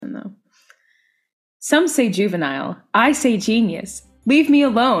Some say juvenile. I say genius. Leave me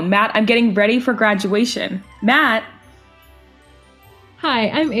alone, Matt. I'm getting ready for graduation. Matt. Hi,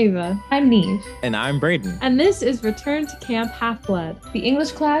 I'm Ava. I'm Neve. And I'm Braden. And this is Return to Camp Half-Blood, The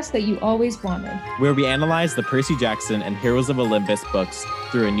English class that you always wanted. Where we analyze the Percy Jackson and Heroes of Olympus books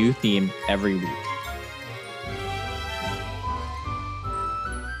through a new theme every week.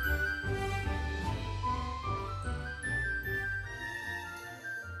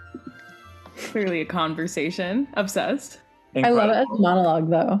 Clearly a conversation. Obsessed. Incredible. I love it as a monologue,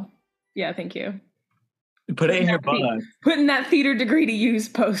 though. Yeah, thank you. Put it in your book. Putting that theater degree to use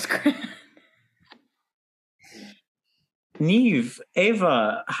post-grad. Neve,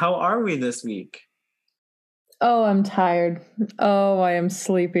 Ava, how are we this week? Oh, I'm tired. Oh, I am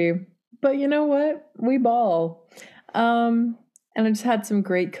sleepy. But you know what? We ball. And I just had some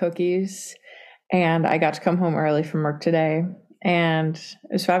great cookies. And I got to come home early from work today. And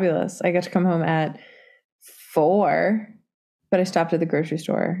it was fabulous. I got to come home at 4, but I stopped at the grocery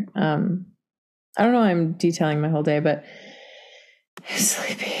store. I don't know why I'm detailing my whole day, but I'm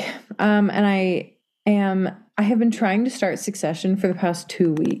sleepy. And I have been trying to start Succession for the past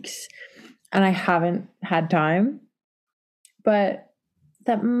 2 weeks, and I haven't had time, but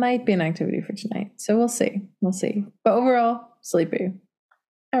that might be an activity for tonight. So we'll see. We'll see. But overall, sleepy.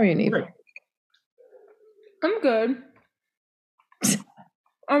 How are you, Neve? I'm good.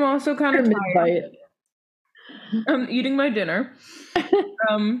 I'm also kind of tired. I'm eating my dinner,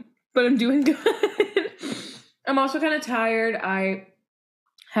 but I'm doing good. I'm also kind of tired. I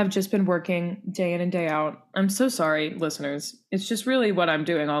have just been working day in and day out. I'm so sorry, listeners. It's just really what I'm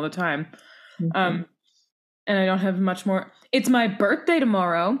doing all the time. Mm-hmm. And I don't have much more. It's my birthday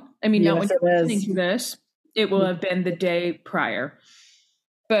tomorrow. I mean, not when you're listening to this. It will have been the day prior.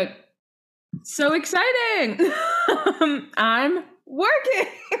 But so exciting. I'm working.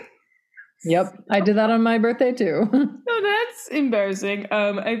 Yep, I did that on my birthday too. No, that's embarrassing.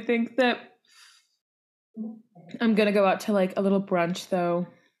 I think that I'm gonna go out to like a little brunch though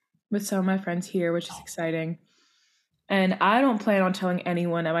with some of my friends here, which is exciting. And I don't plan on telling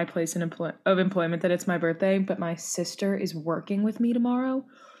anyone at my place of employment that it's my birthday, but my sister is working with me tomorrow.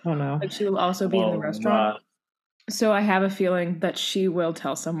 Oh no. Like she will also be in the restaurant. So I have a feeling that she will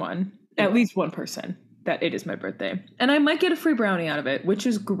tell someone, at least one person, that it is my birthday. And I might get a free brownie out of it, which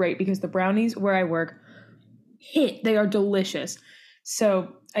is great because the brownies where I work hit. They are delicious.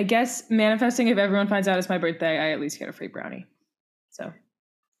 So I guess manifesting, if everyone finds out it's my birthday, I at least get a free brownie. So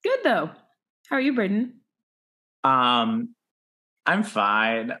good though. How are you, Braden? I'm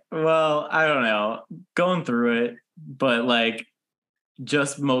fine. Well, I don't know. Going through it, but like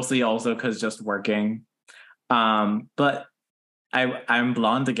just mostly also because just working. But I'm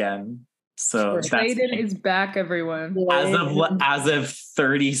blonde again. So Braden is back, everyone. As of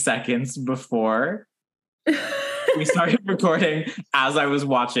 30 seconds before we started recording, as I was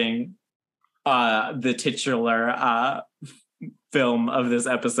watching the titular film of this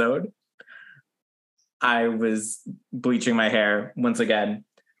episode, I was bleaching my hair once again.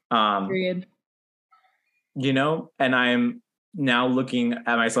 Period. You know, and I'm now looking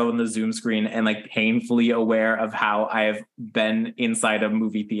at myself on the Zoom screen and like painfully aware of how I have been inside a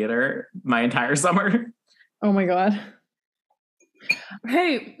movie theater my entire summer. Oh my God.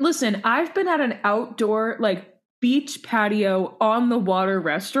 Hey, listen, I've been at an outdoor like beach patio on the water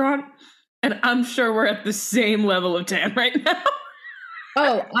restaurant, and I'm sure we're at the same level of tan right now.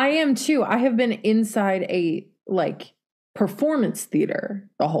 Oh, I am too. I have been inside a like performance theater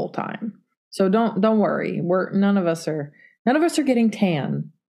the whole time. So don't worry. None of us are getting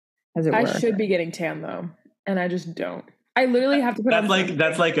tan, as it were. I should be getting tan though, and I just don't. I literally have to put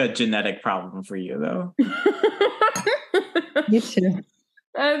that's like a genetic problem for you though. Me too.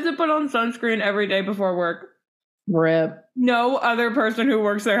 I have to put on sunscreen every day before work. RIP. No other person who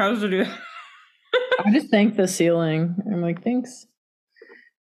works there has to do that. I just thank the ceiling. I'm like, thanks.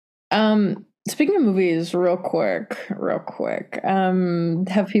 Speaking of movies, real quick.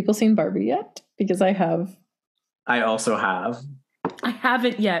 Have people seen Barbie yet? Because I have. I also have. I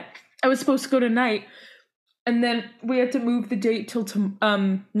haven't yet. I was supposed to go tonight, and then we had to move the date till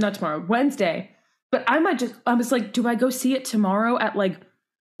not tomorrow, Wednesday. But I was like, do I go see it tomorrow at like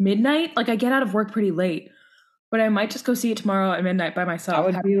midnight? Like I get out of work pretty late, but I might just go see it tomorrow at midnight by myself.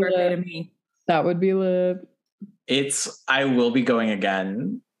 That would be birthday lit. To me. That would be lit. I will be going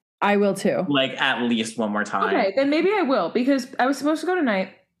again. I will too. Like at least one more time. Okay, then maybe I will, because I was supposed to go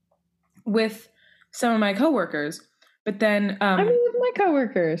tonight with some of my coworkers, but then I mean with my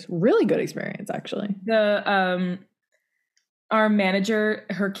coworkers. Really good experience, actually. The our manager,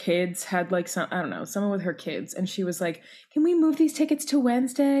 her kids had like someone with her kids, and she was like, "Can we move these tickets to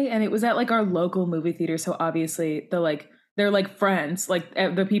Wednesday?" And it was at like our local movie theater, so obviously they're like friends, like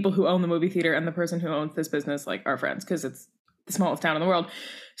the people who own the movie theater and the person who owns this business like are friends because it's the smallest town in the world.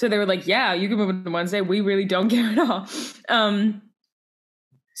 So they were like, "Yeah, you can move it to Wednesday. We really don't care at all."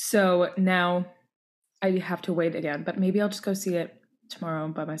 So now I have to wait again, but maybe I'll just go see it tomorrow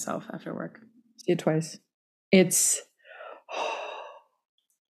by myself after work. See it twice.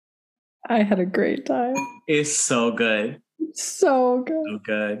 I had a great time. It's so good. So good. So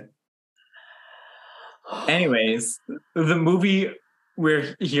good. Anyways, the movie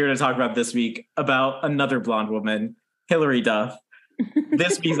we're here to talk about this week about another blonde woman, Hilary Duff.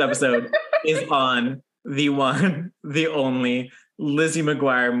 This week's episode is on the one, the only Lizzie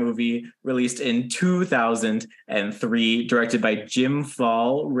McGuire movie released in 2003, directed by Jim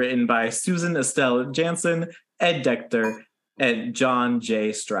Fall, written by Susan Estelle Jansen, Ed Decter, and John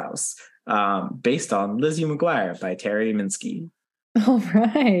J. Strauss, based on Lizzie McGuire by Terry Minsky. All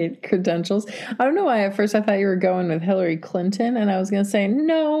right, credentials. I don't know why at first I thought you were going with Hillary Clinton, and I was going to say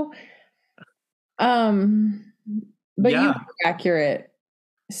no. But you were accurate,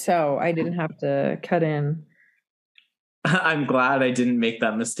 so I didn't have to cut in. I'm glad I didn't make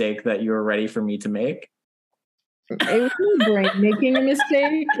that mistake that you were ready for me to make. It was my brain making a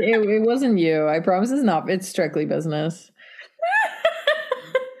mistake. It wasn't you. I promise it's not. It's strictly business.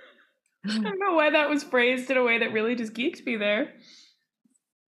 I don't know why that was phrased in a way that really just geeks me there.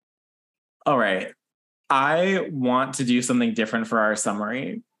 All right. I want to do something different for our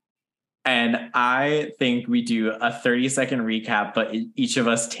summary. And I think we do a 30-second recap, but each of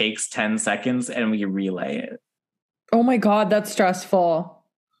us takes 10 seconds and we relay it. Oh my God, that's stressful.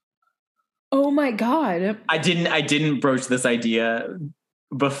 Oh my God. I didn't broach this idea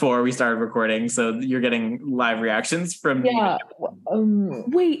before we started recording, so you're getting live reactions from me.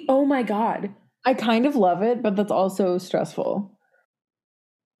 Wait, oh my God. I kind of love it, but that's also stressful.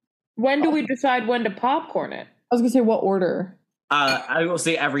 When do we decide when to popcorn it? I was going to say, what order? I will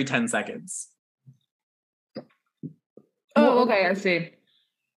say every 10 seconds. Oh, okay, I see.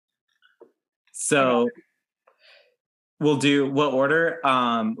 So we'll do what order?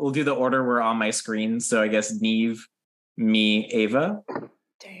 We'll do the order we're on my screen. So I guess Neve, me, Ava.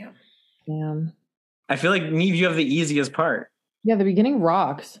 Damn. I feel like, Neve, you have the easiest part. Yeah, the beginning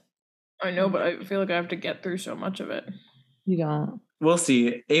rocks. I know, but I feel like I have to get through so much of it. You don't. We'll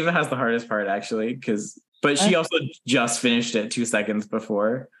see. Ava has the hardest part, actually, but she also just finished it 2 seconds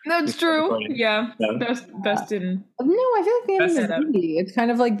before. That's true. Yeah. So. Best in. No, I feel like the ending is easy. It's kind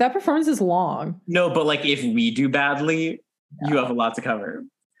of like that performance is long. No, but like if we do badly, you have a lot to cover.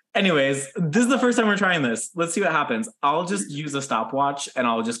 Anyways, this is the first time we're trying this. Let's see what happens. I'll just use a stopwatch and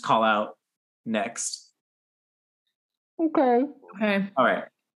I'll just call out next. Okay. All right.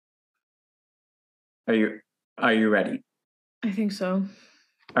 Are you ready? I think so.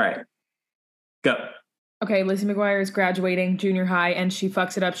 All right. Go. Okay, Lizzie McGuire is graduating junior high and she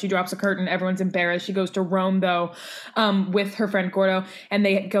fucks it up. She drops a curtain. Everyone's embarrassed. She goes to Rome, though, with her friend Gordo, and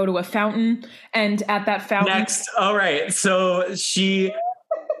they go to a fountain. And at that fountain... Next. All right. So she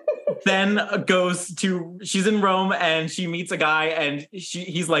then she's in Rome and she meets a guy and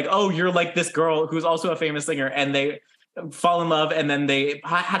he's like, oh, you're like this girl who's also a famous singer. And they fall in love and then they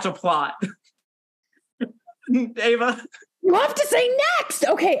hatch a plot. Ava? You have to say next.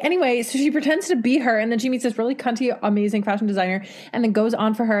 Okay, anyway, so she pretends to be her, and then she meets this really cunty, amazing fashion designer, and then goes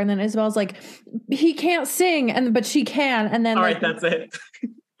on for her, and then Isabel's like, he can't sing, but she can, and then... All right, that's it.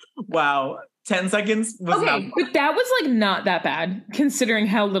 Wow. 10 seconds was okay, but that was like not that bad, considering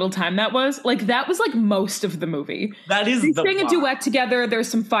how little time that was. Like, that was like most of the movie. That is they the sing a duet together, there's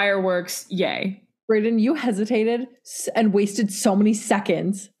some fireworks, yay. Brayden, you hesitated and wasted so many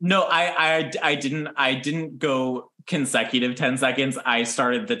seconds. No, I didn't go consecutive 10 seconds. I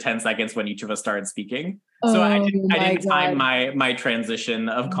started the 10 seconds when each of us started speaking. So I didn't time my transition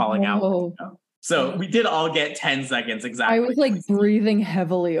of calling out. So we did all get 10 seconds exactly. I was like breathing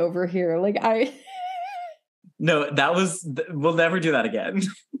heavily over here. No, we'll never do that again.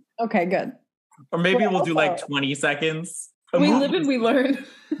 Okay, good. Or maybe we'll do like 20 seconds. We live and we learn.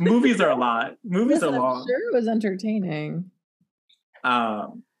 Movies are a lot. Movies are long. I'm sure it was entertaining.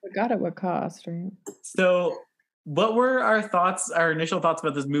 But God, at what cost, right? So what were our initial thoughts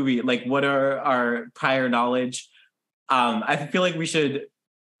about this movie? Like, what are our prior knowledge? I feel like we should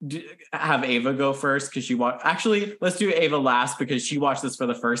have Ava go first because she watched. Actually, let's do Ava last because she watched this for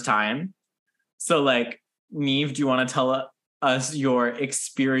the first time. So, like, Neve, do you want to tell us your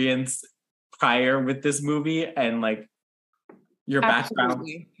experience prior with this movie and like your background?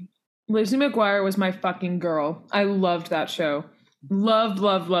 Lizzie McGuire was my fucking girl. I loved that show.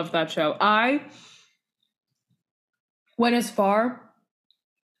 Loved that show. I went as far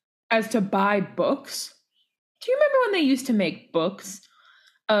as to buy books. Do you remember when they used to make books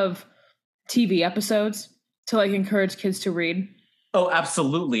of TV episodes to like encourage kids to read? Oh,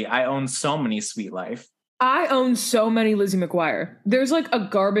 absolutely. I own so many Sweet Life. I own so many Lizzie McGuire. There's like a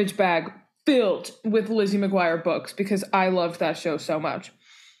garbage bag filled with Lizzie McGuire books because I loved that show so much.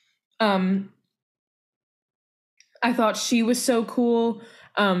 I thought she was so cool.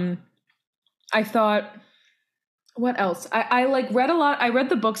 I thought, what else? I like read a lot. I read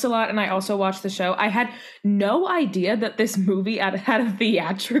the books a lot, and I also watched the show. I had no idea that this movie had a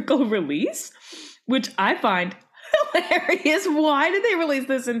theatrical release, which I find hilarious. Why did they release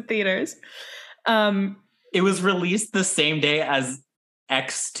this in theaters? It was released the same day as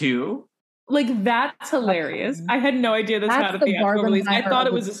X2. Like, that's hilarious. I had no idea this had a theatrical release. I thought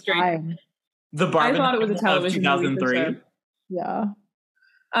it was a straight. The Barbenheimer I thought it was a television of 2003. Yeah.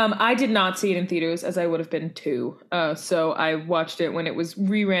 I did not see it in theaters as I would have been 2. So I watched it when it was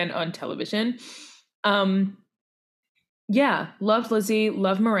reran on television. Yeah, loved Lizzie,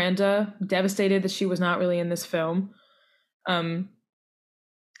 loved Miranda. Devastated that she was not really in this film. I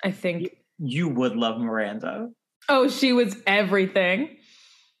think you would love Miranda. Oh, she was everything.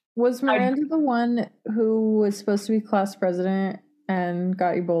 Was Miranda the one who was supposed to be class president and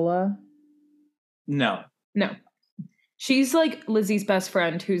got Ebola? No. She's like Lizzie's best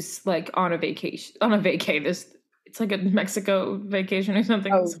friend who's like on a vacation. It's like a Mexico vacation or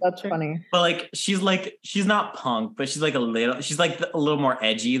something. Oh, that's funny. But like she's not punk, but she's like a little more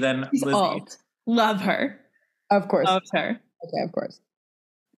edgy than she's Lizzie. Alt. Love her. Of course. Love her. Okay, of course.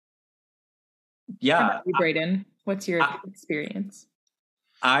 Yeah. Brayden, what's your experience?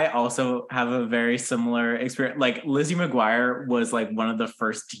 I also have a very similar experience. Like Lizzie McGuire was like one of the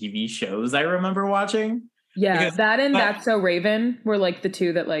first TV shows I remember watching. Yeah, that and That's So Raven were like the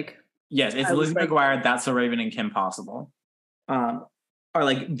two that like. Yes, it's Lizzie McGuire, That's So Raven, and Kim Possible are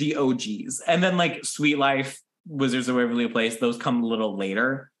like the OGs. And then like Sweet Life, Wizards of Waverly Place, those come a little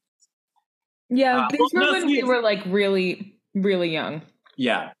later. Yeah, these were when we were like really, really young.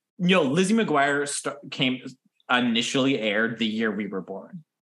 Yeah. Lizzie McGuire came initially aired the year we were born.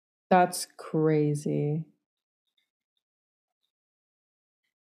 That's crazy.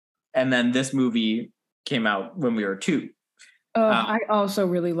 And then this movie came out when we were 2. I also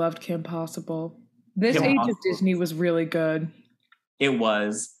really loved Kim Possible. This age of Disney was really good. It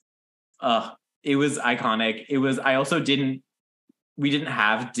was iconic. We didn't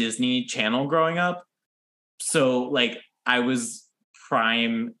have Disney Channel growing up. So like I was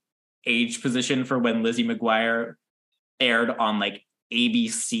prime age position for when Lizzie McGuire aired on like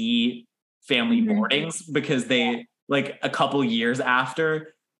ABC family boardings, because they like a couple years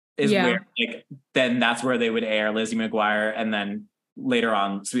after is where like then that's where they would air Lizzie McGuire, and then later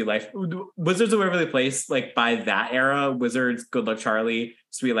on Sweet Life. Wizards of Waverly Place, like by that era, Wizards, Good Luck Charlie,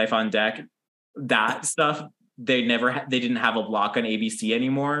 Sweet Life on Deck, that stuff, they didn't have a block on ABC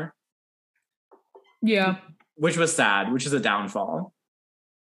anymore. Yeah. Which was sad, which is a downfall.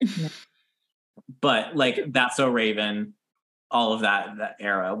 But like That's So Raven, all of that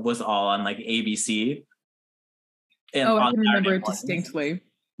era was all on like ABC. And I can remember it distinctly.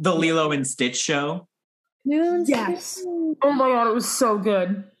 The Lilo and Stitch show. Yes. Oh my god, it was so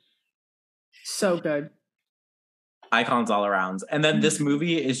good. So good. Icons all around. And then this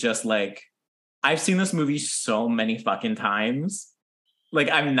movie is just like, I've seen this movie so many fucking times.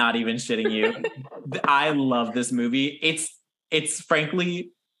 Like, I'm not even shitting you. I love this movie. It's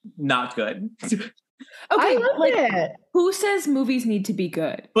frankly not good. Okay, I love it. Who says movies need to be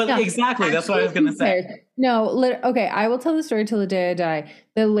good? But yeah, exactly, that's what I was going to say. No, okay, I will tell the story till the day I die.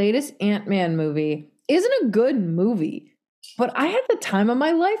 The latest Ant-Man movie isn't a good movie, but I had the time of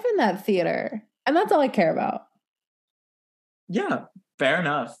my life in that theater, and that's all I care about. Yeah, fair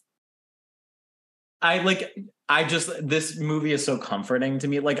enough. This movie is so comforting to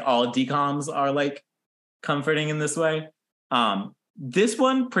me. Like all DComs are like comforting in this way. This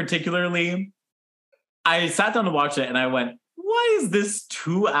one particularly, I sat down to watch it and I went, why is this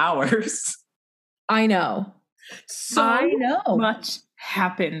 2 hours? I know. So much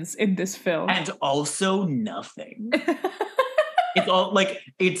happens in this film. And also nothing.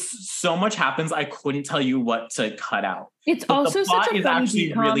 It's so much happens, I couldn't tell you what to cut out. It's but also the plot such a is funny actually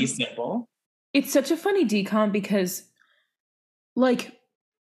decom. Really simple. It's such a funny decom because, like,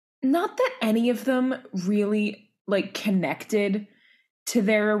 not that any of them really, like, connected to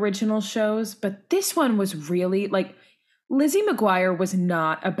their original shows, but this one was really, like, Lizzie McGuire was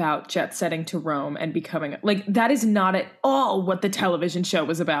not about jet setting to Rome and becoming like that is not at all what the television show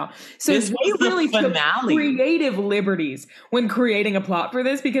was about. So This they was the really took finale. creative liberties when creating a plot for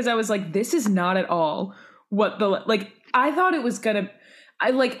this because I was like, this is not at all what the like. I thought it was gonna. I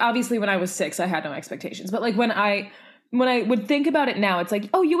like obviously when I was 6, I had no expectations, but like when I would think about it now, it's like,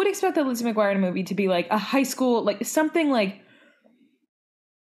 oh, you would expect the Lizzie McGuire movie to be like a high school like something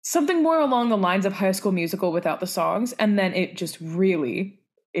more along the lines of High School Musical without the songs, and then it just really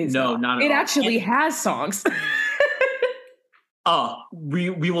is. No, not at it all. actually has songs. Oh, we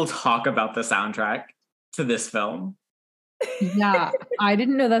will talk about the soundtrack to this film. Yeah, I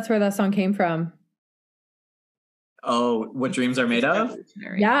didn't know that's where that song came from. Oh, What Dreams Are Made Of?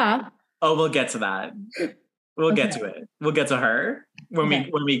 Yeah. Oh, we'll get to that. We'll get to it. We'll get to her when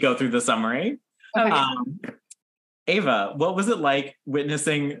we go through the summary. Okay. Ava, what was it like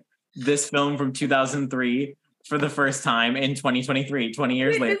witnessing this film from 2003 for the first time in 2023, 20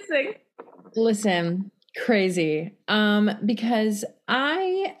 years later? Listen, crazy. Because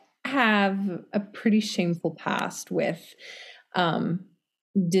I have a pretty shameful past with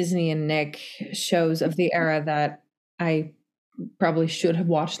Disney and Nick shows of the era that I probably should have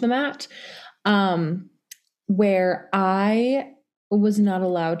watched them at, where I was not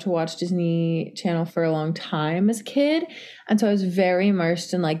allowed to watch Disney Channel for a long time as a kid. And so I was very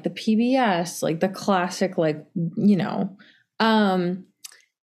immersed in like the PBS, like the classic, like, you know. And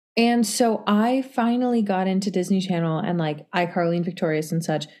so I finally got into Disney Channel and like iCarly and Victorious and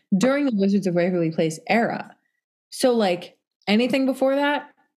such during the Wizards of Waverly Place era. So like anything before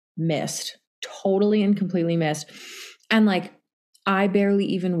that, missed. Totally and completely missed. And like I barely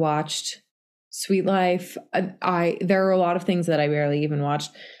even watched Sweet Life. There are a lot of things that I barely even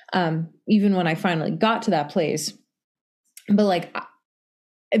watched, even when I finally got to that place. But like,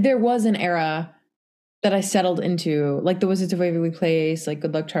 there was an era that I settled into, like the Wizards of Waverly Place, like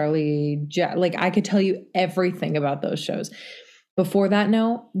Good Luck Charlie, like I could tell you everything about those shows. Before that,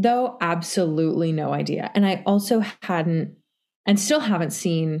 though, absolutely no idea. And I also hadn't, and still haven't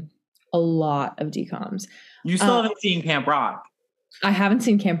seen a lot of DCOMs. You still haven't seen Camp Rock. I haven't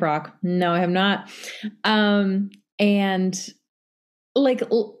seen Camp Rock. No, I have not. And like,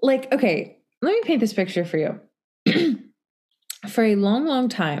 okay, let me paint this picture for you. For a long, long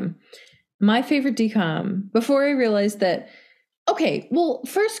time, my favorite DCOM, before I realized that, okay, well,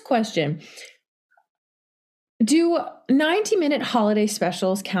 first question, do 90-minute holiday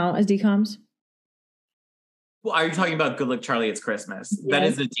specials count as DCOMs? Well, are you talking about Good Luck Charlie, It's Christmas? Yes. That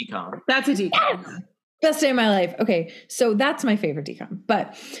is a DCOM. That's a DCOM. Best day of my life. Okay, so that's my favorite DCOM.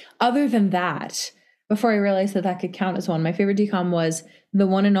 But other than that, before I realized that could count as one, my favorite DCOM was the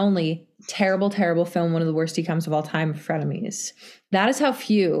one and only terrible, terrible film, one of the worst DCOMs of all time, Frenemies. That is how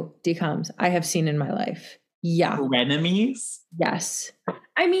few DCOMs I have seen in my life. Yeah. Frenemies? Yes.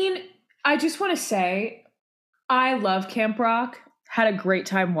 I mean, I just want to say, I love Camp Rock. Had a great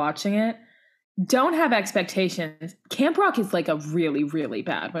time watching it. Don't have expectations. Camp Rock is like a really, really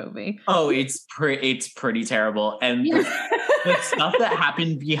bad movie. Oh, it's pretty terrible. And the stuff that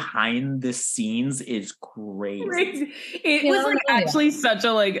happened behind the scenes is crazy. It was like actually such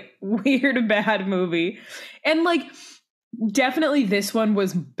a like weird, bad movie. And like definitely this one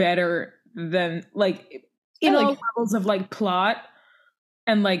was better than like in all levels of like plot.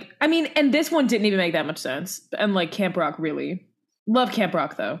 And like, I mean, and this one didn't even make that much sense. And like Camp Rock really. Love Camp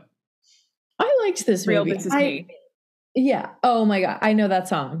Rock though. I liked this movie. This is me. Yeah. Oh my God. I know that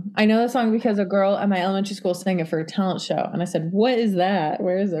song. I know that song because a girl at my elementary school sang it for a talent show. And I said, what is that?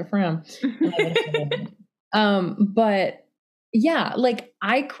 Where is it from? But yeah, like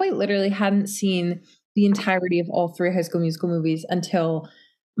I quite literally hadn't seen the entirety of all 3 High School Musical movies until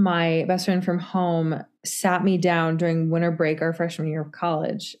my best friend from home sat me down during winter break our freshman year of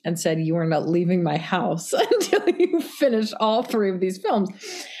college and said, you are not leaving my house until you finish all 3 of these films.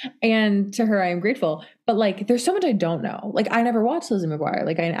 And to her, I am grateful. But like, there's so much I don't know. Like, I never watched Lizzie McGuire.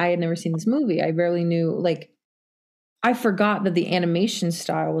 Like, I had never seen this movie. I barely knew, like, I forgot that the animation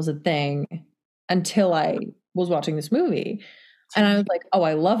style was a thing until I was watching this movie. And I was like, oh,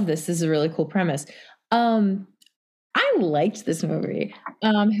 I love this. This is a really cool premise. I liked this movie.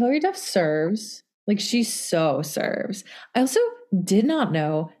 Hilary Duff serves. Like, she so serves. I also did not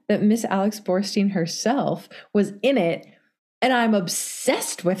know that Miss Alex Borstein herself was in it, and I'm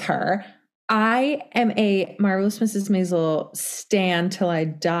obsessed with her. I am a Marvelous Mrs. Maisel stan till I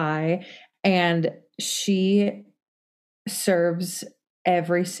die, and she serves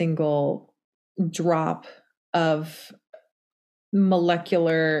every single drop of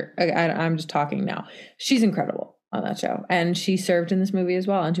molecular. I'm just talking now. She's incredible on that show, and she served in this movie as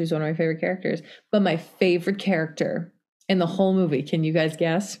well, and she was one of my favorite characters. But my favorite character in the whole movie. Can you guys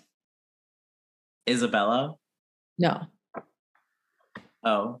guess? Isabella? No.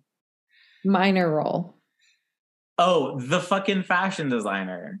 Oh. Minor role. Oh, the fucking fashion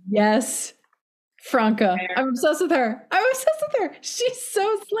designer. Yes. Franca. I'm obsessed with her. She's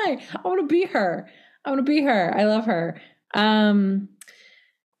so slay. I want to be her. I love her.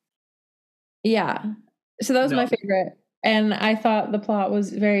 Yeah. So that was my favorite. And I thought the plot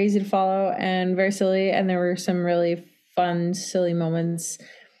was very easy to follow and very silly. And there were some really fun, silly moments.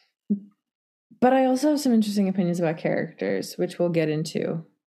 But I also have some interesting opinions about characters, which we'll get into.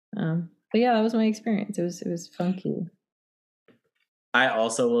 But yeah, that was my experience. It was funky. I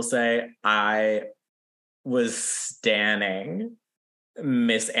also will say I was stanning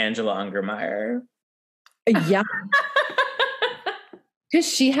Miss Angela Ungermeyer. Yeah. Because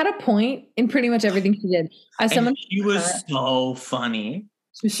she had a point in pretty much everything she did. As someone, she was so funny.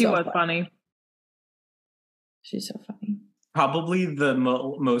 She was funny. She's so funny. Probably the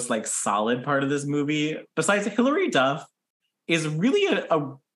most like solid part of this movie, besides Hilary Duff, is really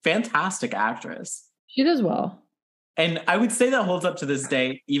a fantastic actress. She does well. And I would say that holds up to this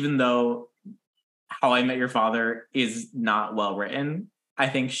day, even though How I Met Your Father is not well written. I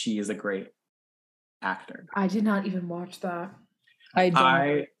think she is a great actor. I did not even watch that.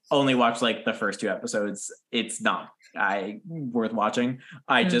 I only watched like the first 2 episodes. It's not worth watching.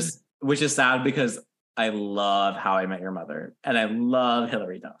 Which is sad because I love How I Met Your Mother and I love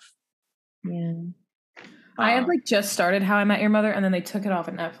Hilary Duff. Yeah. I had like just started How I Met Your Mother and then they took it off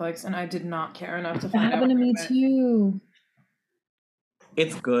at Netflix and I did not care enough to find out. That happened to me too.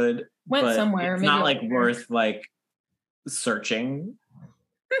 It's good. Went somewhere. It's not like worth like searching.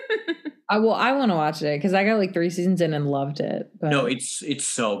 I want to watch it because I got like 3 seasons in and loved it. But... No, it's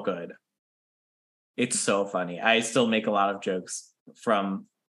so good. It's so funny. I still make a lot of jokes from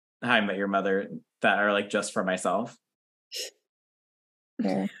How I Met Your Mother that are like just for myself.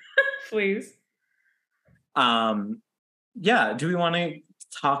 Yeah. Please. Yeah. Do we want to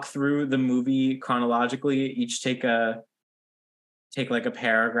talk through the movie chronologically? Each take like a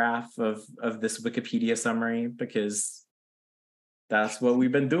paragraph of this Wikipedia summary because that's what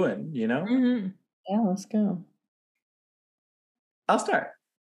we've been doing, you know? Mm-hmm. Yeah, let's go. I'll start.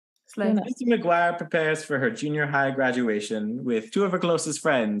 Lizzie McGuire prepares for her junior high graduation with 2 of her closest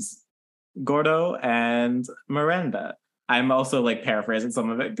friends, Gordo and Miranda. I'm also like paraphrasing some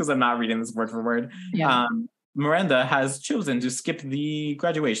of it because I'm not reading this word for word. Yeah. Miranda has chosen to skip the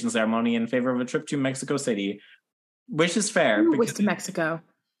graduation ceremony in favor of a trip to Mexico City, which is fair. Who was to Mexico?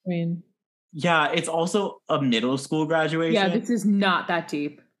 I mean, yeah, it's also a middle school graduation. Yeah, this is not that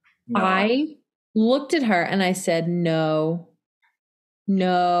deep. No. I looked at her and I said, no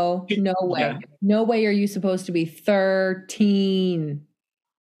way. Yeah. No way are you supposed to be 13.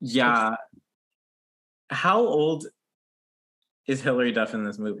 Yeah. How old is Hilary Duff in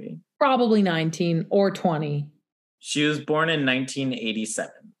this movie? Probably 19 or 20. She was born in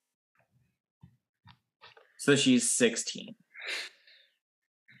 1987. So she's 16.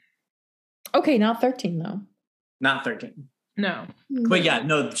 Okay, not 13 though. Not 13. No. But yeah,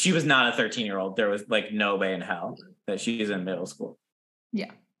 no, she was not a 13-year-old. There was like no way in hell that she's in middle school.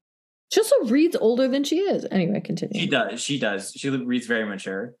 Yeah. She also reads older than she is. Anyway, continue. She does. She reads very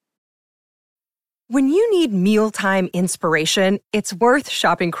mature. When you need mealtime inspiration, it's worth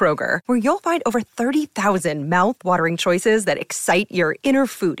shopping Kroger, where you'll find over 30,000 mouth-watering choices that excite your inner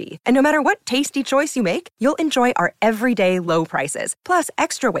foodie. And no matter what tasty choice you make, you'll enjoy our everyday low prices, plus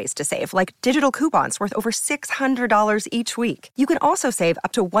extra ways to save, like digital coupons worth over $600 each week. You can also save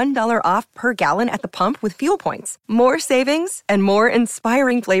up to $1 off per gallon at the pump with fuel points. More savings and more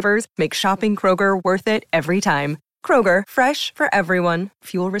inspiring flavors make shopping Kroger worth it every time. Kroger, fresh for everyone.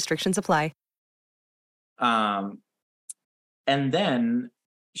 Fuel restrictions apply. And then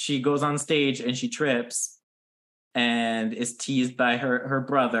she goes on stage and she trips and is teased by her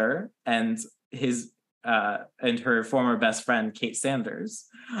brother and her former best friend, Kate Sanders.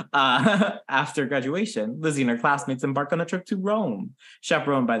 After graduation, Lizzie and her classmates embark on a trip to Rome,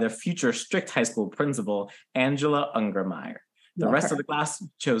 chaperoned by their future strict high school principal, Angela Ungermeyer. The rest of the class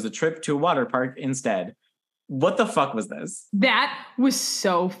chose a trip to a water park instead. What the fuck was this? That was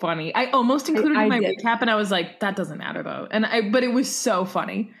so funny. I almost included it in my recap, and I was like, that doesn't matter though. But it was so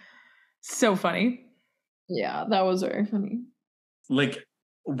funny. So funny. Yeah, that was very funny. Like,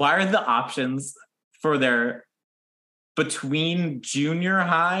 why are the options for their between junior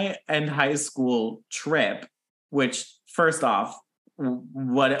high and high school trip, which first off,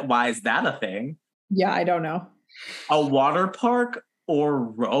 why is that a thing? Yeah, I don't know. A water park or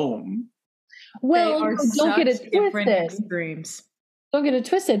Rome? Well, they are don't get it different twisted. extremes. Don't get it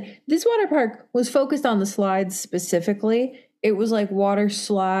twisted. This water park was focused on the slides specifically. It was like water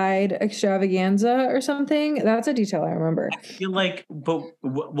slide extravaganza or something. That's a detail I remember. I feel like, but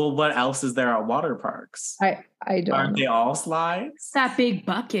well, what else is there at water parks? I don't Aren't know. they all slides? That big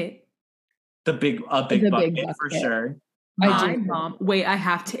bucket. A big big bucket for bucket. sure. My mom. Wait, I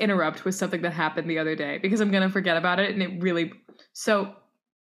have to interrupt with something that happened the other day because I'm gonna forget about it, and it really. So,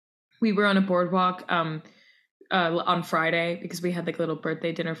 we were on a boardwalk on Friday because we had like a little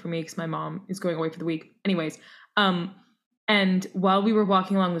birthday dinner for me because my mom is going away for the week. Anyways, and while we were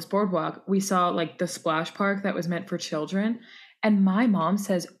walking along this boardwalk, we saw like the splash park that was meant for children. And my mom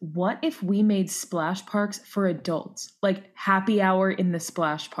says, what if we made splash parks for adults? Like happy hour in the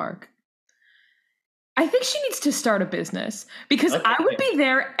splash park. I think she needs to start a business because I would be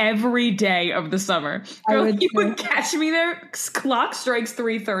there every day of the summer. Girl, you would catch me there. Clock strikes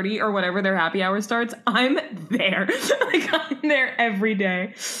 3:30 or whatever their happy hour starts. I'm there. Like I'm there every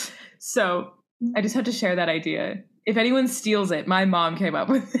day. So I just had to share that idea. If anyone steals it, my mom came up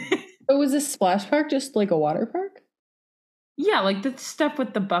with it. But was this splash park just like a water park? Yeah, like the stuff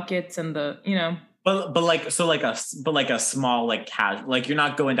with the buckets and the, But like a small like casual, like you're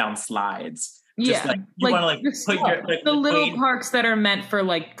not going down slides. Just yeah, like you want to like put your like, the little parks that are meant for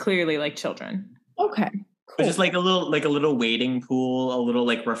like clearly like children. Okay, cool. But just like a little wading pool, a little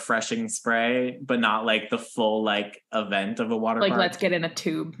like refreshing spray, but not like the full like event of a water like park. let's get in a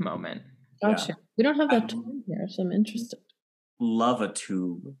tube moment. Gotcha. Yeah. We don't have that tube here, so I'm interested. Love a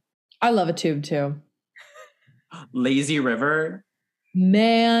tube. I love a tube too. Lazy River.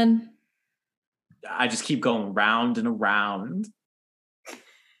 Man. I just keep going round and around.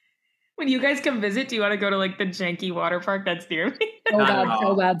 When you guys come visit, do you want to go to like the janky water park that's near me?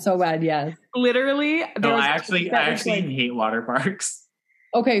 So bad, yes. Literally. No, I actually hate water parks.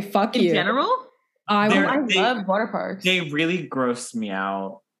 Okay, fuck you. In general? I love water parks. They really gross me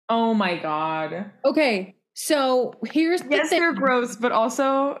out. Oh my God. Okay, so here's the thing. Yes, they're gross, but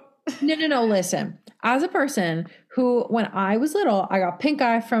also... No, listen. As a person who, when I was little, I got pink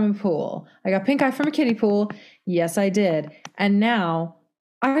eye from a pool. I got pink eye from a kiddie pool. Yes, I did. And now...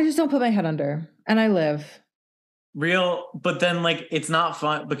 I just don't put my head under, and I live. But then like it's not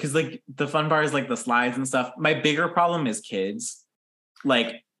fun because like the fun part is like the slides and stuff. My bigger problem is kids.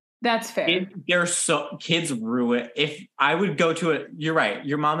 Like that's fair. Kids ruin. If I would go to it, you're right.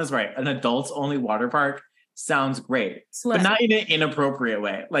 Your mom is right. An adults only water park sounds great, but not in an inappropriate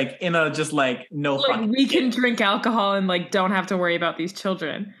way. Like in a just like no. Like we can drink alcohol and like don't have to worry about these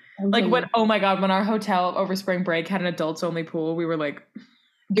children. Like when oh my God, when our hotel over spring break had an adults only pool, we were like.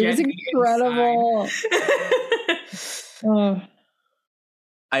 It was incredible.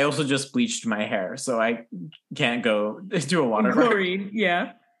 I also just bleached my hair, so I can't go do a water park. Green,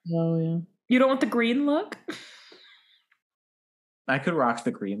 yeah. Oh yeah. You don't want the green look? I could rock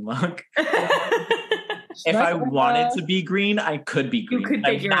the green look. If I wanted to be green, I could be green. You could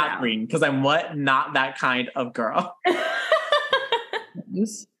I'm not green because I'm what? Not that kind of girl.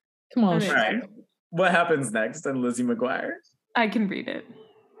 Come on. All right. What happens next in Lizzie McGuire? I can read it.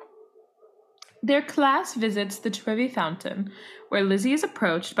 Their class visits the Trevi Fountain, where Lizzie is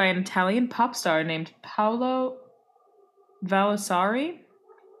approached by an Italian pop star named Paolo Vallisari.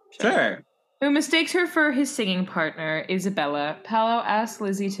 Sure. Who mistakes her for his singing partner, Isabella. Paolo asks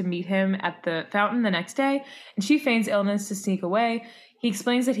Lizzie to meet him at the fountain the next day, and she feigns illness to sneak away. He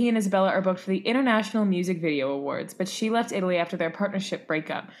explains that he and Isabella are booked for the International Music Video Awards, but she left Italy after their partnership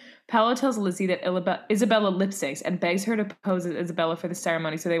breakup. Paolo tells Lizzie that Isabella lip syncs and begs her to pose as Isabella for the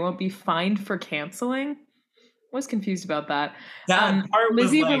ceremony so they won't be fined for canceling. I was confused about that.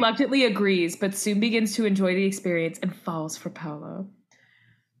 Lizzie reluctantly agrees, but soon begins to enjoy the experience and falls for Paolo.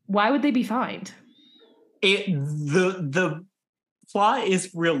 Why would they be fined? The plot is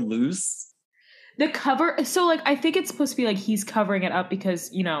real loose. The cover, so like I think it's supposed to be like he's covering it up because,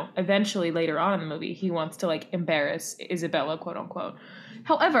 eventually later on in the movie he wants to like embarrass Isabella, quote unquote.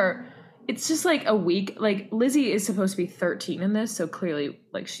 However, it's just like a week, like Lizzie is supposed to be 13 in this, so clearly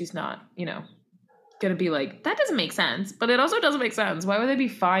like she's not, gonna be like, that doesn't make sense, but it also doesn't make sense. Why would they be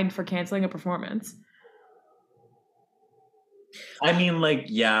fined for canceling a performance? I mean, like,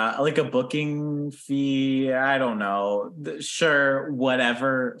 yeah, like a booking fee, I don't know. Sure,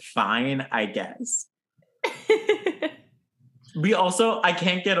 whatever, fine, I guess. I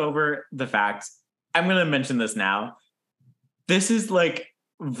can't get over the fact, I'm going to mention this now. This is like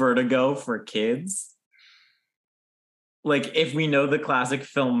Vertigo for kids. Like, if we know the classic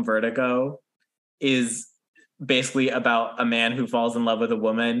film Vertigo is basically about a man who falls in love with a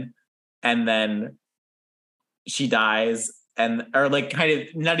woman and then she dies or like kind of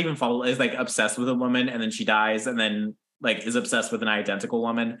not even fall is like obsessed with a woman and then she dies and then like is obsessed with an identical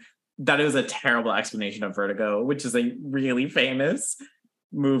woman. That is a terrible explanation of Vertigo, which is a really famous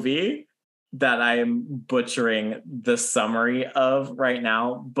movie that I am butchering the summary of right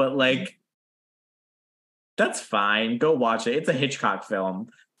now. But like, that's fine. Go watch it. It's a Hitchcock film.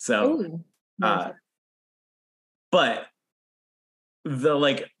 So, Ooh, nice. but the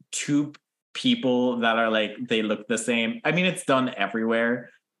like two people that are like, they look the same. I mean, it's done everywhere,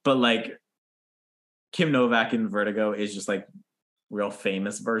 but like Kim Novak in Vertigo is just like real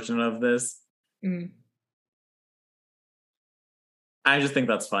famous version of this. I just think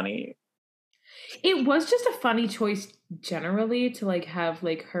that's funny. It was just a funny choice generally to like have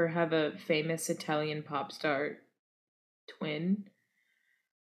like her have a famous Italian pop star twin.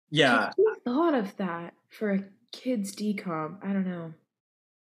 Yeah. Who thought of that for a kid's decom? I don't know.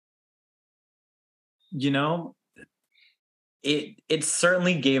 You know, it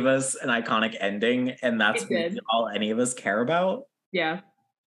certainly gave us an iconic ending, and that's really all any of us care about. Yeah.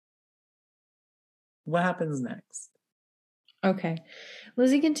 What happens next? Okay.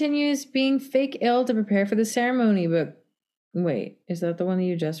 Lizzie continues being fake ill to prepare for the ceremony, but wait, is that the one that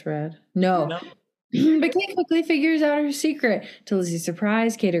you just read? No. But Kate quickly figures out her secret. To Lizzie's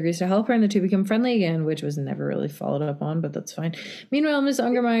surprise, Kate agrees to help her and the two become friendly again, which was never really followed up on, but that's fine. Meanwhile, Miss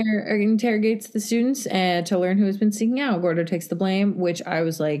Ungermeyer interrogates the students to learn who has been sneaking out. Gordo takes the blame, which I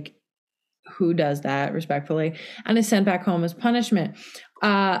was like, who does that, respectfully, and is sent back home as punishment.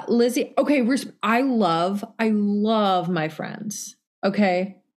 Lizzie, okay, I love my friends.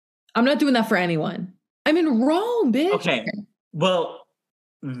 Okay, I'm not doing that for anyone. I'm in Rome, bitch. Okay, well,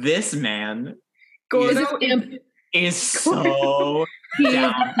 this man is so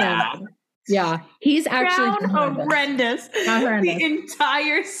down bad. Yeah, he's actually horrendous. The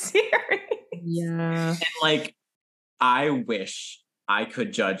entire series. Yeah, and like, I wish I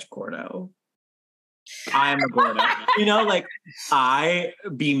could judge Gordo. I'm a Gordo. You know, like, I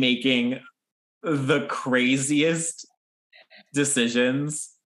be making the craziest decisions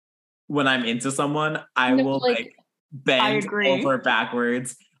when I'm into someone. I will like bend over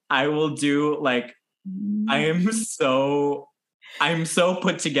backwards. I will do like, I'm so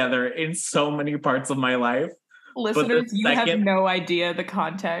put together in so many parts of my life. Listeners, you have no idea the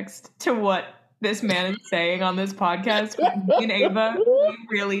context to what this man is saying on this podcast. Me and Ava, we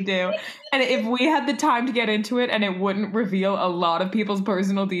really do. And if we had the time to get into it and it wouldn't reveal a lot of people's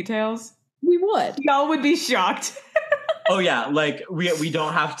personal details, we would. Y'all would be shocked. Oh yeah, like we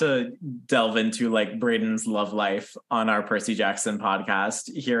don't have to delve into like Braden's love life on our Percy Jackson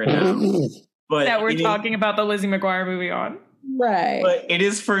podcast here and now. But that we're talking about the Lizzie McGuire movie on. Right. But it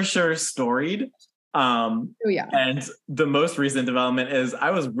is for sure storied. Yeah. And the most recent development is I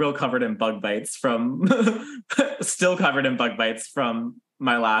was real covered in bug bites from still covered in bug bites from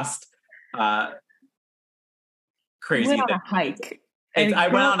my last crazy went on a hike. I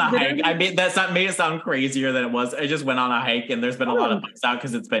went on a hike. I made it sound crazier than it was. I just went on a hike and there's been a lot of bugs out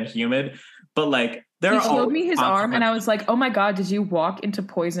because it's been humid. But like he showed me his arm and I was like, oh my God, did you walk into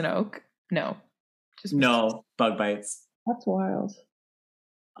poison oak? No. No bug bites. That's wild.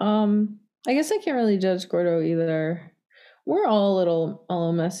 I guess I can't really judge Gordo either. We're all a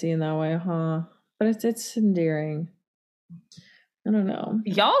little messy in that way, huh? But it's endearing. I don't know.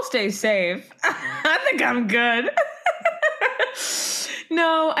 Y'all stay safe. I think I'm good.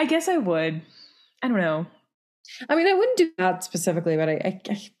 No, I guess I would. I don't know. I mean, I wouldn't do that specifically, but I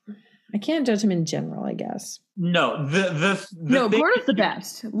can't judge him in general, I guess. No, no, Gordo's the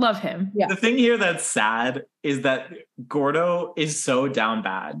best. Love him. Yeah. The thing here that's sad is that Gordo is so down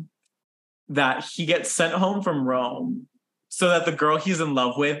bad that he gets sent home from Rome so that the girl he's in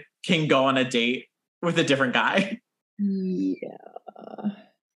love with can go on a date with a different guy. Yeah.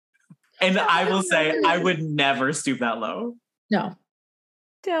 And I will say, I would never stoop that low. No.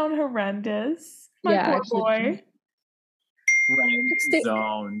 Down horrendous. My poor boy.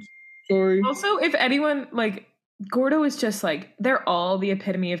 Zoned. Sorry. Also, if anyone, like, Gordo is just like, they're all the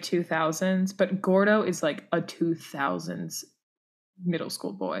epitome of 2000s, but Gordo is like a 2000s middle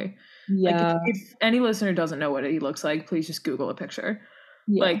school boy. Yeah. Like, if any listener doesn't know what he looks like, please just Google a picture.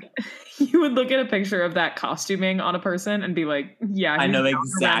 Yeah. Like, you would look at a picture of that costuming on a person and be like, yeah, I know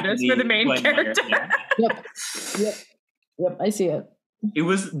exactly for the main character. Yeah. Yep, I see it.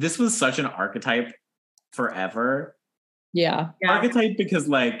 This was such an archetype forever. Yeah. Archetype because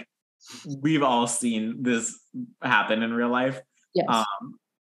like we've all seen this happen in real life. Yes.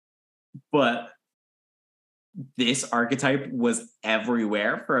 But this archetype was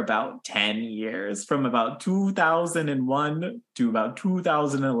everywhere for about 10 years, from about 2001 to about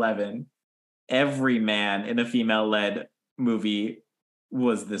 2011. Every man in a female-led movie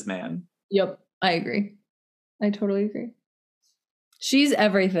was this man. Yep, I agree. I totally agree. She's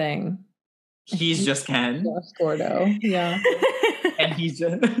everything. He's just Ken. Josh Gordo. Yeah. And he's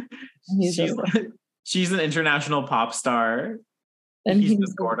just she's an international pop star. And he's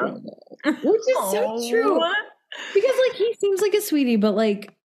just Gordo. Which is so true. Because like he seems like a sweetie, but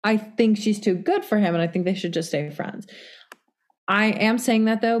like I think she's too good for him and I think they should just stay friends. I am saying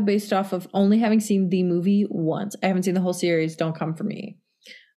that though, based off of only having seen the movie once. I haven't seen the whole series. Don't come for me.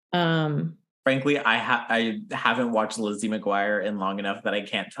 Frankly, I haven't watched Lizzie McGuire in long enough that I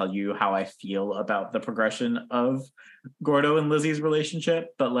can't tell you how I feel about the progression of Gordo and Lizzie's relationship.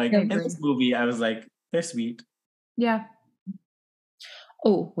 But like in this movie, I was like, they're sweet. Yeah.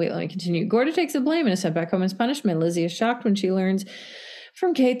 Oh, wait, let me continue. Gordo takes the blame and is sent back home as punishment. Lizzie is shocked when she learns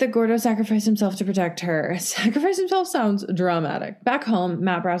from Kate that Gordo sacrificed himself to protect her. Sacrifice himself sounds dramatic. Back home,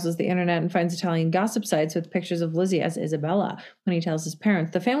 Matt browses the internet and finds Italian gossip sites with pictures of Lizzie as Isabella. When he tells his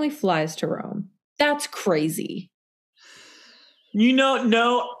parents, the family flies to Rome. That's crazy. That's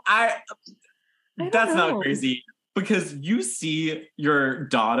not crazy. Because you see your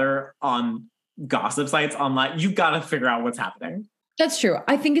daughter on gossip sites online, you got to figure out what's happening. That's true.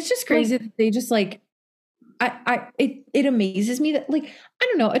 I think it's just crazy that they just like, it amazes me that like, I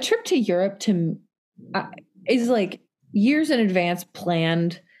don't know, a trip to Europe is like years in advance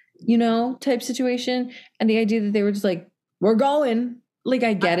planned, type situation. And the idea that they were just like, we're going, like,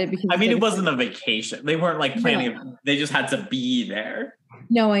 I get it. Because it wasn't a vacation. They weren't like planning. No. They just had to be there.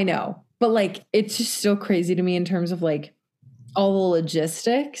 No, I know. But like, it's just so crazy to me in terms of like all the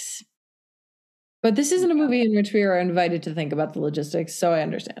logistics. But this isn't a movie in which we are invited to think about the logistics. So I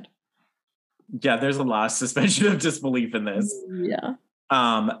understand. Yeah, there's a lot of suspension of disbelief in this. Yeah.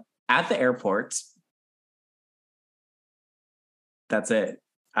 At the airport, that's it.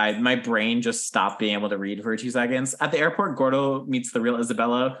 My brain just stopped being able to read for 2 seconds. At the airport, Gordo meets the real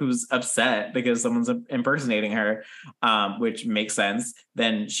Isabella, who's upset because someone's impersonating her, which makes sense.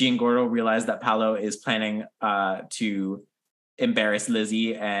 Then she and Gordo realize that Paolo is planning to embarrass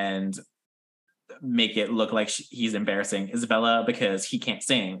Lizzie and make it look like he's embarrassing Isabella because he can't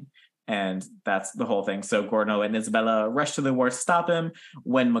sing. And that's the whole thing. So Gordo and Isabella rush to the war to stop him.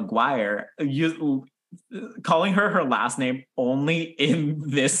 When McGuire, calling her last name only in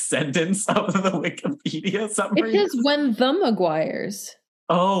this sentence of the Wikipedia summary. It says when the McGuires.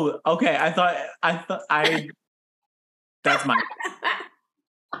 Oh, okay. I thought that's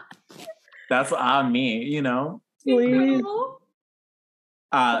that's on me, Please.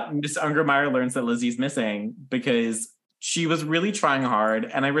 Miss Ungermeyer learns that Lizzie's missing because she was really trying hard,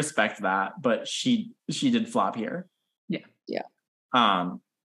 and I respect that, but she did flop here. Yeah.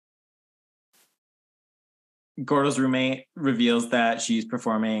 Gordo's roommate reveals that she's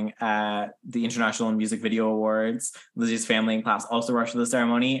performing at the International Music Video Awards. Lizzie's family and class also rush to the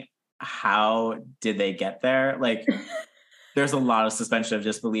ceremony. How did they get there? Like, there's a lot of suspension of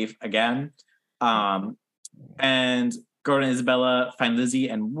disbelief again. And Gordo and Isabella find Lizzie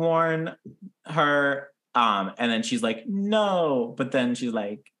and warn her. And then she's like, no. But then she's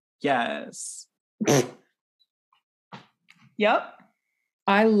like, yes. Yep.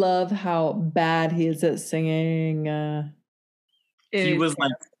 I love how bad he is at singing. He was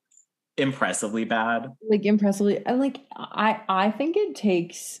like impressively bad. Like impressively. And like, I think it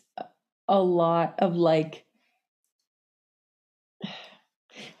takes a lot of like,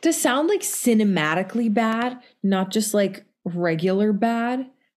 to sound like cinematically bad, not just like regular bad,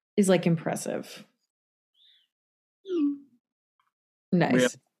 is like impressive.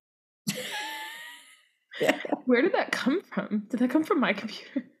 Nice. Where did that come from? Did that come from my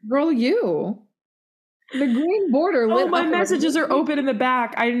computer? Girl, you. The green border. Oh, my messages are open in the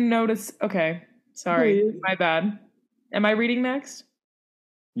back. I didn't notice. Okay. Sorry. Please. My bad. Am I reading next?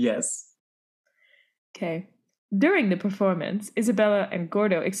 Yes. Okay. During the performance, Isabella and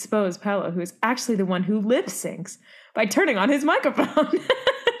Gordo expose Paolo, who is actually the one who lip syncs, by turning on his microphone.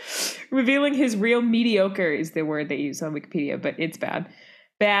 Revealing his real mediocre is the word they use on Wikipedia, but it's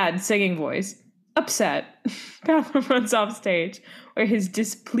bad singing voice. Upset, Paolo runs off stage, where his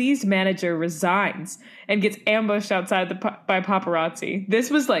displeased manager resigns and gets ambushed outside by paparazzi. This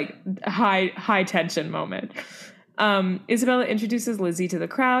was like a high tension moment. Isabella introduces Lizzie to the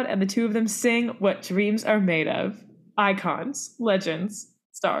crowd, and the two of them sing What Dreams Are Made Of. Icons, legends,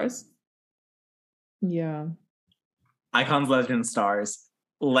 stars. Yeah. Icons, legends, stars.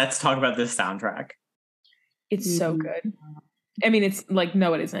 Let's talk about this soundtrack. It's so good. I mean, it's like,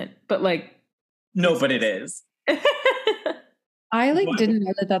 no, it isn't. But like, no, but it is. I like didn't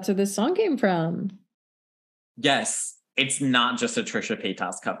know that that's where this song came from. Yes. It's not just a Trisha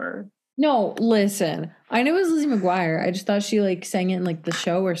Paytas cover. No, listen. I knew it was Lizzie McGuire. I just thought she like sang it in like the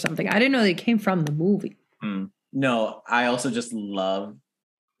show or something. I didn't know they came from the movie. No, I also just love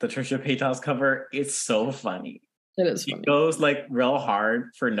the Trisha Paytas cover. It's so funny. It is She funny. goes like real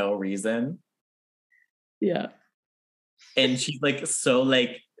hard for no reason. Yeah. And she's like so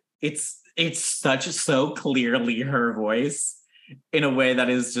like it's so clearly her voice in a way that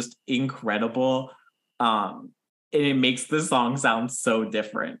is just incredible. And it makes the song sound so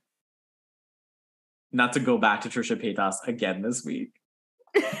different. Not to go back to Trisha Paytas again this week.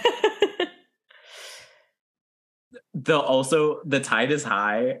 The Tide is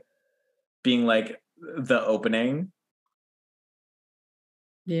High being like the opening.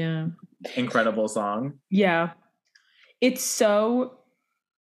 Yeah. Incredible song. Yeah. It's so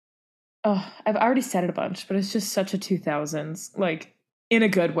I've already said it a bunch, but it's just such a 2000s, like in a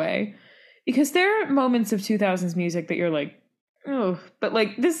good way. Because there are moments of 2000s music that you're like, oh, but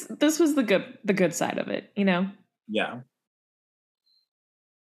like this was the good side of it, you know? Yeah.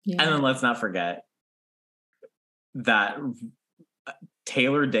 Yeah. And then let's not forget that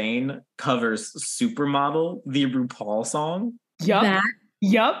Taylor Dane covers Supermodel, the RuPaul song.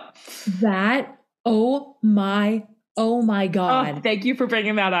 Yup. That, oh my God. Oh, thank you for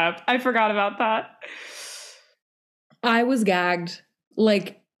bringing that up. I forgot about that. I was gagged.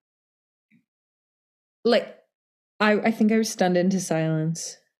 Like I think I was stunned into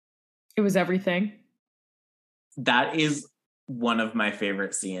silence. It was everything. That is one of my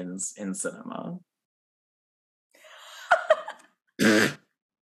favorite scenes in cinema.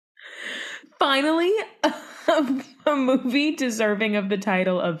 Finally, a movie deserving of the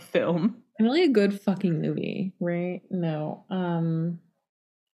title of film. Really a good fucking movie, right? No.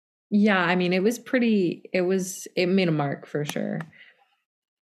 Yeah, I mean, it made a mark for sure.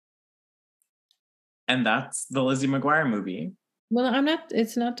 And that's the Lizzie McGuire movie. Well,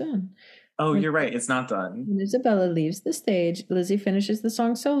 it's not done. Oh, you're right. It's not done. When Isabella leaves the stage, Lizzie finishes the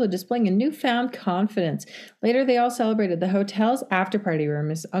song solo, displaying a newfound confidence. Later, they all celebrated the hotel's after-party where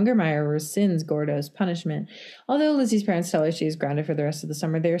Miss Ungermeyer rescinds Gordo's punishment. Although Lizzie's parents tell her she is grounded for the rest of the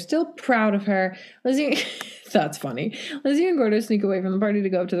summer, they are still proud of her. Lizzie... That's funny. Lizzie and Gordo sneak away from the party to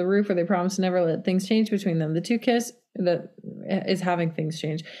go up to the roof where they promise to never let things change between them. The two kiss, that is having things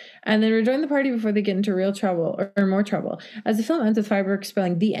change, and then rejoin the party before they get into real trouble or more trouble. As the film ends with fireworks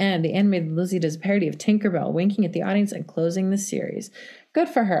spelling "the end," the animated Lizzie does a parody of Tinkerbell, winking at the audience and closing the series. Good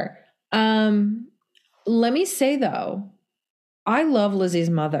for her. Let me say though, I love Lizzie's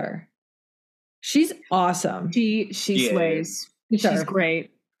mother. She's awesome. She slays. She's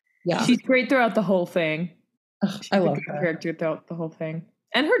great. Yeah, she's great throughout the whole thing. Ugh, I love her character throughout the whole thing,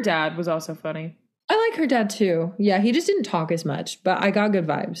 and her dad was also funny. I like her dad too. Yeah, he just didn't talk as much, but I got good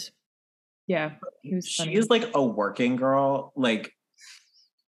vibes. Yeah, he was funny. She is like a working girl. Like,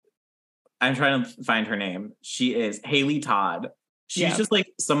 I'm trying to find her name. She is Haley Todd. She's just like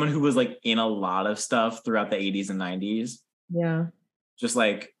someone who was like in a lot of stuff throughout the 80s and 90s. Yeah. Just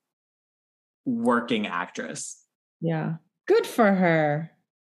like working actress. Yeah. Good for her.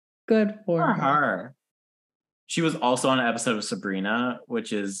 Good for her. She was also on an episode of Sabrina,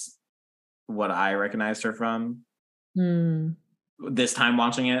 which is what I recognized her from. This time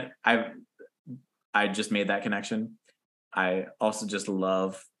watching it, I just made that connection. I also just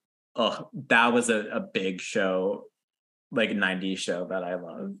love, that was a big show, like 90s show that I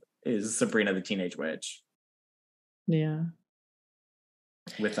love, is Sabrina the Teenage Witch. Yeah.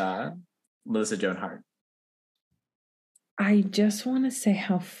 With Melissa Joan Hart. I just want to say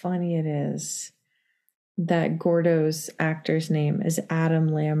how funny it is that Gordo's actor's name is Adam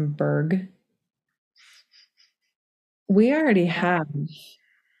Lamberg. We already have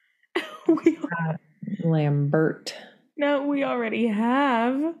Lambert. No, we already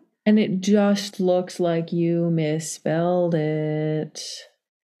have. And it just looks like you misspelled it.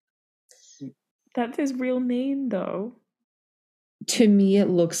 That's his real name, though. To me, it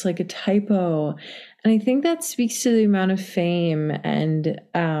looks like a typo. And I think that speaks to the amount of fame and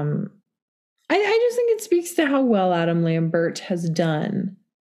I just think it speaks to how well Adam Lambert has done.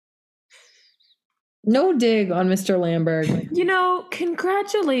 No dig on Mr. Lamberg. You know,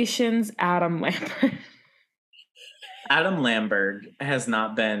 congratulations, Adam Lambert. Adam Lamberg has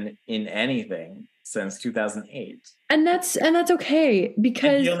not been in anything since 2008. And that's okay,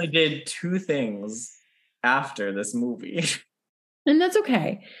 because and he only did 2 things after this movie. And that's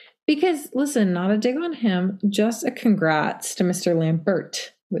okay. Because listen, not a dig on him, just a congrats to Mr.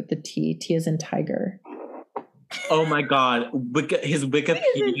 Lambert with the T. T as in tiger. Oh my god. His Wikipedia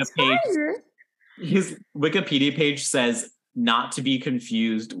page says not to be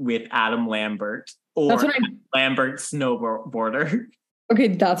confused with Adam Lambert or Lambert snowboarder. Okay,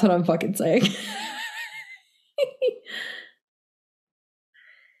 that's what I'm fucking saying.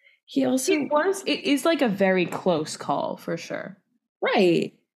 He also It is like a very close call for sure.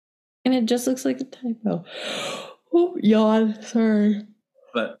 right. And it just looks like a typo. Oh, yawn. Sorry.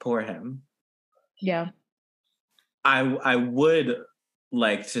 But poor him. Yeah. I would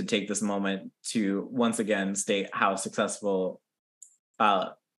like to take this moment to once again state how successful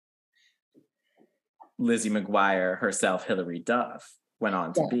Lizzie McGuire herself, Hilary Duff, went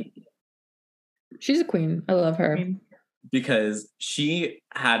on to be. She's a queen. I love her. Because she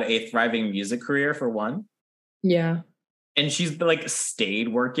had a thriving music career for one. Yeah. And she's like stayed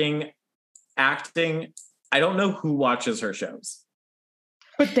working, acting. I don't know who watches her shows.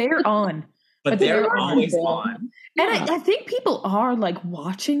 But they're on. But they're always on. And I think people are like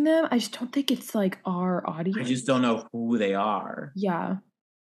watching them. I just don't think it's like our audience. I just don't know who they are. Yeah.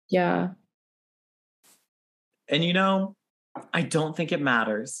 Yeah. And you know, I don't think it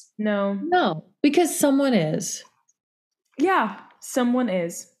matters. No. No, because someone is. Yeah, someone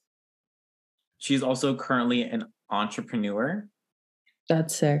is. She's also currently an entrepreneur.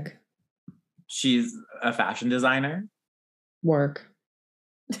 That's sick. She's a fashion designer. Work.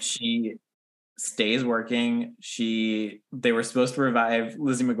 She stays working. They were supposed to revive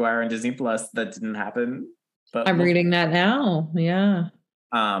Lizzie McGuire on Disney Plus. That didn't happen. But I'm reading that now. Yeah.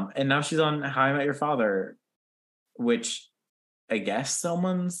 And now she's on How I Met Your Father, which I guess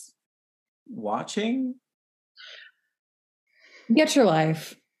someone's watching. Get your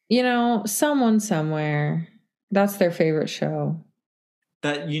life. You know, someone somewhere. That's their favorite show.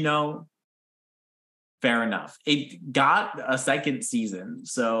 That, you know, fair enough. It got a second season,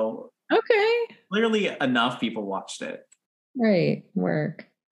 so okay. Clearly enough people watched it. Right. Work.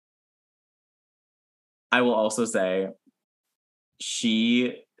 I will also say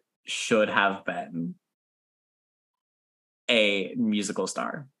she should have been a musical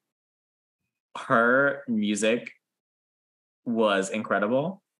star. Her music was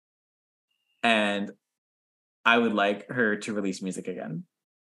incredible, and I would like her to release music again.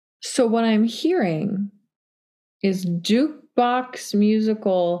 So what I'm hearing is jukebox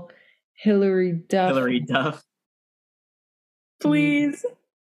musical Hilary Duff. Hilary Duff. Please.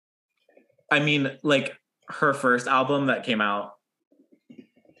 I mean, like her first album that came out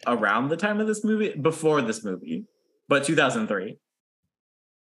around the time of this movie, before this movie, but 2003,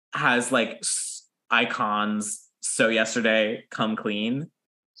 has like icons. So Yesterday, Come Clean.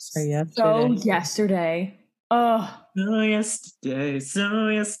 So Yesterday. Oh. So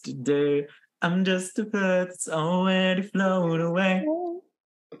yesterday, I'm just a bird that's already flown away.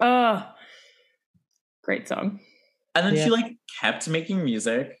 Great song. And then she like kept making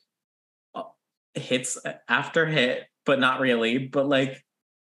music, hits after hit, but not really. But like,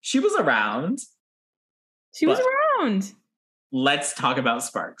 she was around. She was around. Let's talk about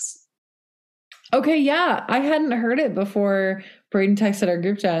Sparks. Okay, yeah. I hadn't heard it before Braden texted our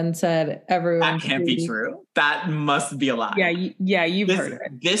group chat and said everyone. That can't be true. That must be a lie. Yeah, you've heard it.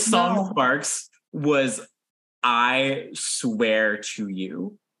 This song, Sparks, was, I swear to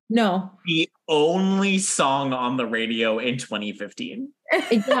you, no, the only song on the radio in 2015.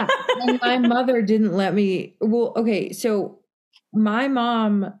 Yeah. And my mother didn't let me. Well, okay, so my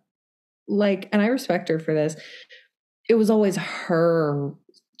mom, like, and I respect her for this, it was always her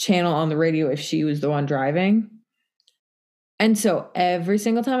channel on the radio if she was the one driving. And so every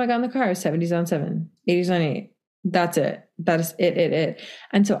single time I got in the car, it was 70s on 7, 80s on 8. That's it. That is it.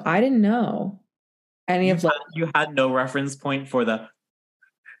 And so I didn't know any of that. You had no reference point for the.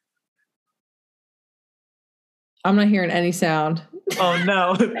 I'm not hearing any sound. Oh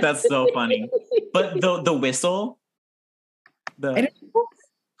no, that's so funny. But the whistle,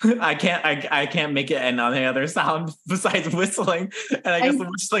 I can't make it any other sound besides whistling, and I guess the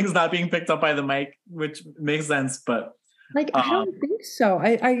whistling's not being picked up by the mic, which makes sense. But like, I don't think so.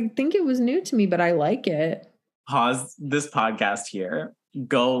 I think it was new to me, but I like it. Pause this podcast here.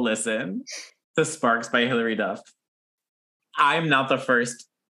 Go listen to Sparks by Hilary Duff. I'm not the first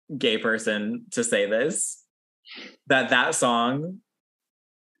gay person to say this. That song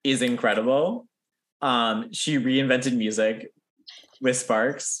is incredible. She reinvented music with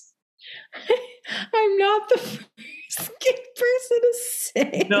Sparks. I'm not the first gay person to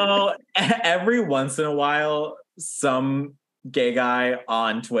say. No, every once in a while, some gay guy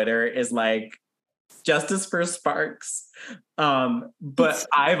on Twitter is like, justice for Sparks. But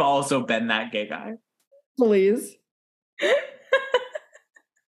I've also been that gay guy. Please.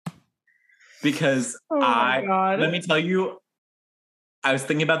 Because let me tell you, I was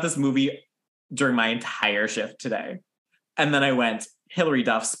thinking about this movie during my entire shift today. And then I went, Hilary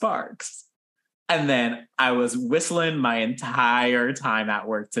Duff, Sparks. And then I was whistling my entire time at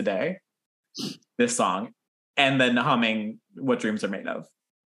work today, this song, and then humming What Dreams Are Made Of.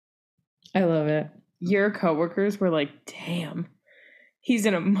 I love it. Your coworkers were like, damn, he's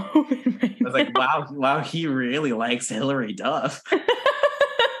in a moment right I was like, wow, he really likes Hillary Duff.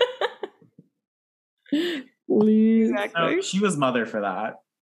 Please. Exactly. No, she was Mother for that.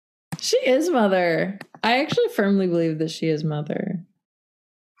 She is Mother. I actually firmly believe that she is Mother.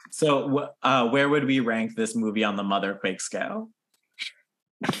 So where would we rank this movie on the Mother Quake scale?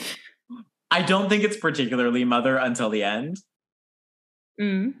 I don't think it's particularly Mother until the end.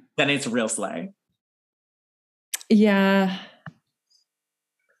 Mm. Then it's real slay. Yeah.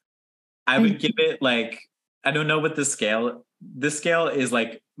 I would give it like, I don't know what the scale. This scale is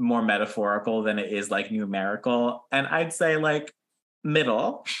like more metaphorical than it is like numerical. And I'd say like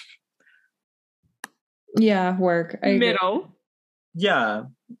middle. Yeah, work. I agree. Middle. Yeah.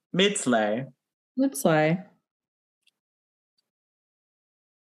 Mid slay. Let's lie.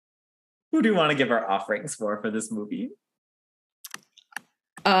 Who do you want to give our offerings for this movie?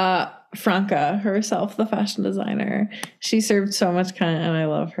 Franca herself, the fashion designer. She served so much content and I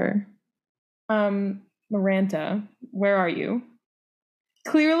love her. Miranda, where are you?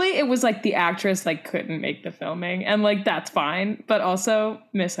 Clearly it was like the actress like couldn't make the filming and like that's fine, but also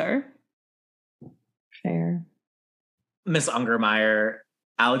miss her. Fair. Miss Ungermeyer,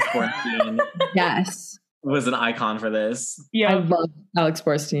 Alex Bornstein Yes. was an icon for this. I Yeah. love Alex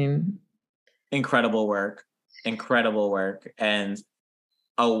Bornstein. Incredible work, and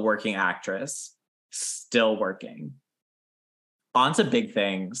a working actress, still working. On to big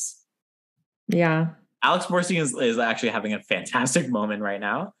things. Yeah. Alex Bornstein is actually having a fantastic moment right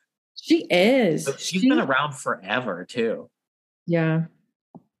now. She is. But she's been around forever too. Yeah.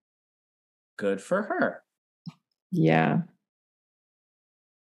 Good for her. Yeah.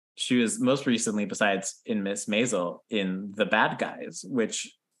 She was most recently, besides in Miss Maisel, in The Bad Guys,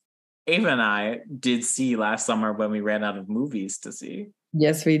 which Ava and I did see last summer when we ran out of movies to see.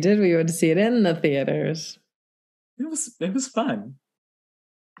 Yes, we did. We went to see it in the theaters. It was fun.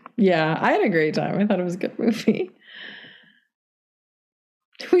 Yeah, I had a great time. I thought it was a good movie.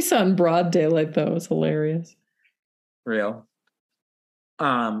 We saw it in broad daylight, though. It was hilarious. Real.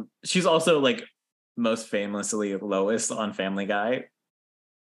 She's also like most famously Lois on Family Guy.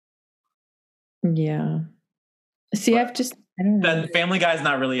 Yeah. See, I don't know. That Family Guy is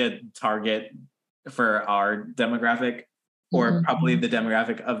not really a target for our demographic, or probably the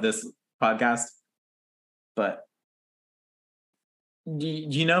demographic of this podcast. But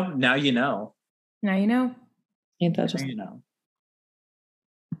you know, now you know. Now you know. Ain't that just Now you know.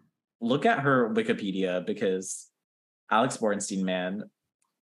 Look at her Wikipedia, because Alex Bornstein, man,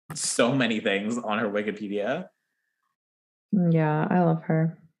 so many things on her Wikipedia. Yeah, I love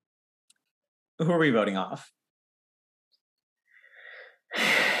her. Who are we voting off?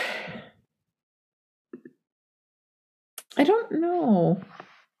 I don't know.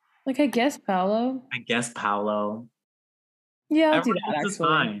 Like I guess Paolo. I guess Paolo. Yeah, I'll Everyone do that else is actually.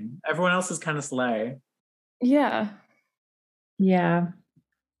 fine. Everyone else is kind of slay. Yeah. Yeah.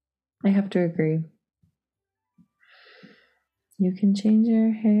 I have to agree. You can change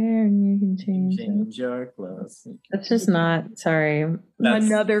your hair and you can change it. Change your clothes. That's just not, sorry. That's-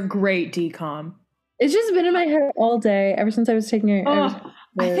 Another great decom. It's just been in my head all day ever since I was taking it. Oh,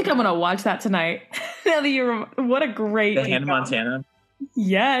 I think I'm gonna watch that tonight. Now that you're, what a great The Hannah decom. Montana.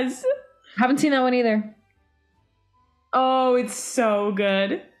 Yes. Haven't seen that one either. Oh, it's so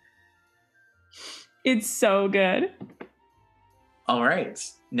good. It's so good. All right.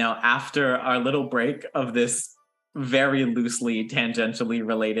 Now, after our little break of this very loosely tangentially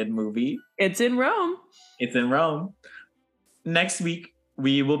related movie, It's in Rome. it's in Rome. Next week,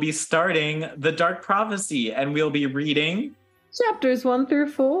 we will be starting The Dark Prophecy, and we'll be reading Chapters 1 through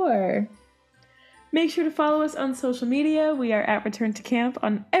 4. Make sure to follow us on social media. We are at Return to Camp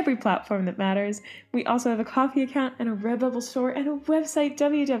on every platform that matters. We also have a coffee account and a Redbubble store and a website,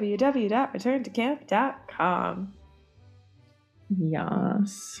 www.returntocamp.com.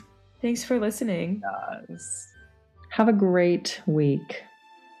 Yes. Thanks for listening. Yes. Have a great week.